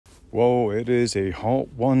Whoa, it is a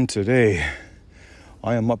hot one today.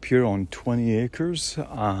 I am up here on 20 acres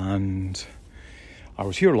and I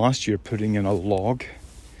was here last year putting in a log,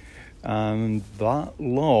 and that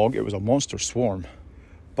log, it was a monster swarm,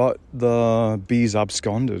 but the bees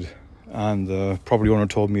absconded, and the property owner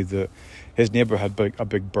told me that his neighbour had a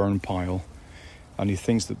big burn pile and he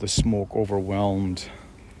thinks that the smoke overwhelmed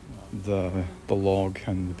the log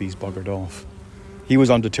and the bees buggered off. He was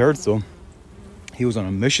undeterred though. He was on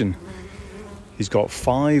a mission. He's got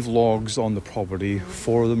 5 logs on the property.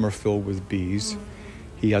 4 of them are filled with bees.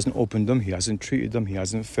 He hasn't opened them, he hasn't treated them, he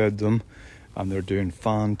hasn't fed them, and they're doing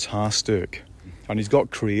fantastic. And he's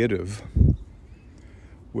got creative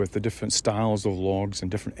with the different styles of logs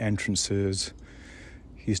and different entrances.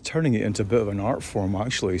 He's turning it into a bit of an art form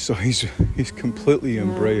actually. So he's completely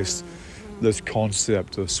embraced this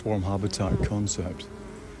concept, the swarm habitat concept.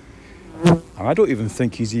 And I don't even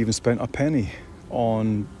think he's even spent a penny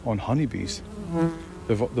on honeybees.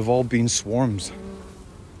 They've all been swarms.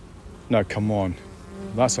 Now come on,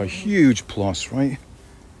 that's a huge plus, right?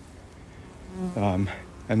 And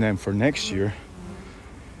then for next year,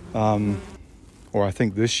 or I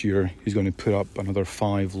think this year, he's going to put up another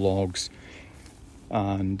 5 logs,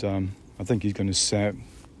 and I think he's going to set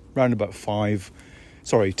around about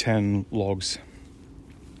 10 logs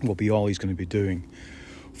will be all he's going to be doing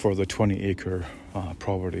for the 20-acre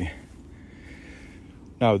property.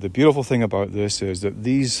 Now, the beautiful thing about this is that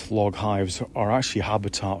these log hives are actually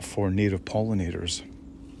habitat for native pollinators.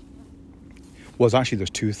 Well, actually,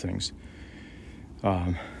 there's 2 things.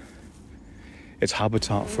 It's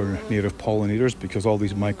habitat for native pollinators because all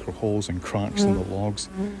these micro holes and cracks in the logs,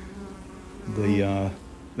 the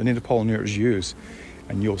native pollinators use,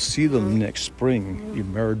 and you'll see them next spring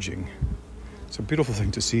emerging. It's a beautiful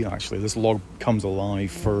thing to see, actually. This log comes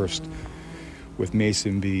alive first with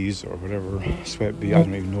mason bees or whatever, sweat bee, I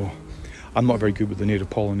don't even know. I'm not very good with the native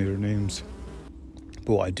pollinator names.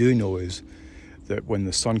 But what I do know is that when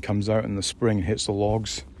the sun comes out in the spring and hits the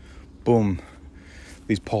logs, boom,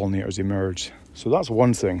 these pollinators emerge. So that's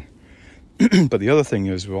one thing. But the other thing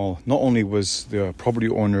is, well, not only was the property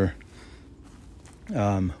owner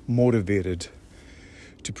motivated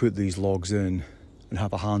to put these logs in and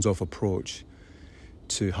have a hands-off approach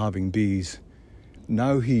to having bees,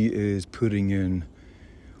 now he is putting in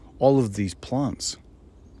all of these plants.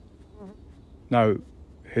 Now,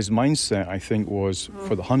 his mindset, I think, was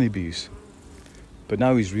for the honeybees. But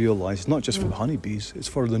now he's realised it's not just for the honeybees, it's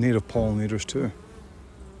for the native pollinators too.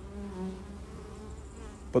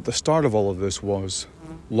 But the start of all of this was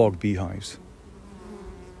Log Beehives.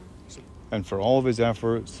 And for all of his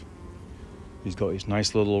efforts, he's got his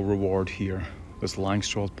nice little reward here. This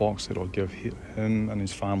Langstroth box that'll give him and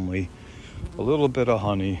his family a little bit of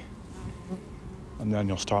honey, and then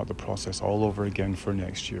you'll start the process all over again for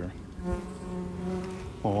next year.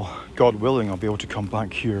 Well, God willing, I'll be able to come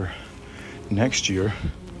back here next year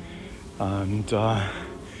and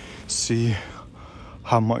see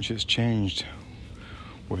how much it's changed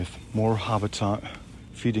with more habitat,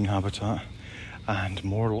 feeding habitat, and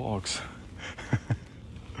more logs.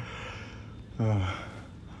 I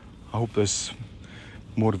hope this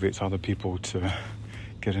motivates other people to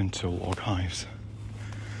get into log hives.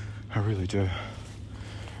 I really do.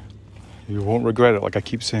 You won't regret it, like I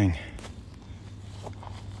keep saying.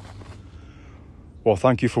 Well,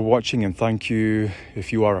 thank you for watching, and thank you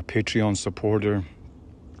if you are a Patreon supporter.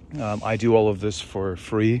 I do all of this for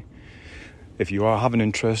free. If you have an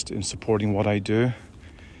interest in supporting what I do,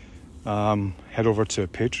 head over to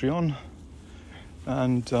Patreon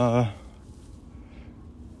and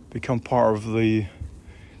become part of the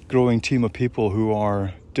growing team of people who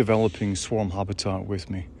are developing swarm habitat with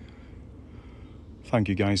me. Thank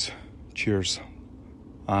you guys. Cheers.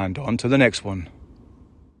 And on to the next one.